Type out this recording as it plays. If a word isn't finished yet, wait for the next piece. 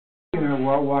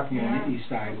were walking on the east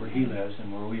side where he lives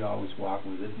and where we always walk.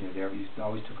 We lived near there. We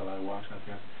always took a lot of walks out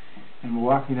there. And we're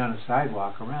walking down a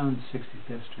sidewalk around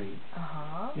 65th Street.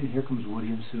 And here comes Woody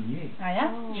and Soon Yi. Oh,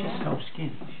 yeah? She's so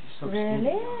skinny. She's so really?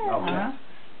 skinny. Oh,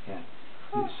 yeah.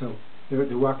 So they're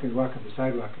walking up the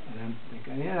sidewalk, and I'm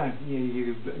thinking,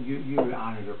 you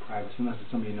honored her privacy unless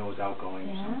it's somebody you know is outgoing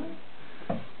or something.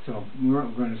 So we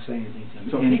weren't going to say anything to him.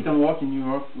 So he can walk in New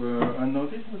York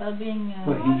unnoticed? Without being...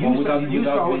 Well,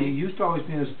 he used to always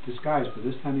be in his disguise, but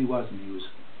this time he wasn't. He was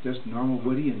just normal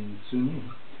Woody and Soon Yi.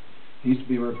 He used to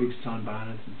be wearing big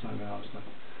sunbonnets and all that stuff.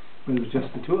 But it was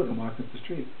just the two of them walking up the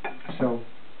street. So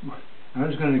I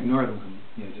was going to ignore them,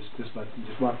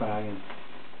 just walk by,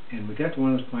 and we got to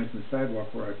one of those points in the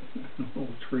sidewalk where an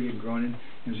old tree had grown in, and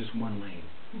it was just one lane.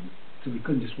 So we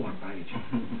couldn't just walk by each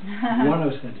other. One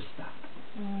of us had to stop.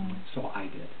 So I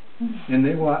did. And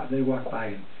they walked by,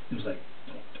 and it was like,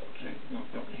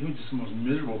 don't. He was just the most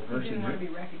miserable person. He didn't want to be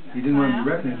recognized. He didn't want to be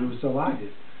recognized. It was so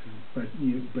obvious. But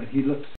he looked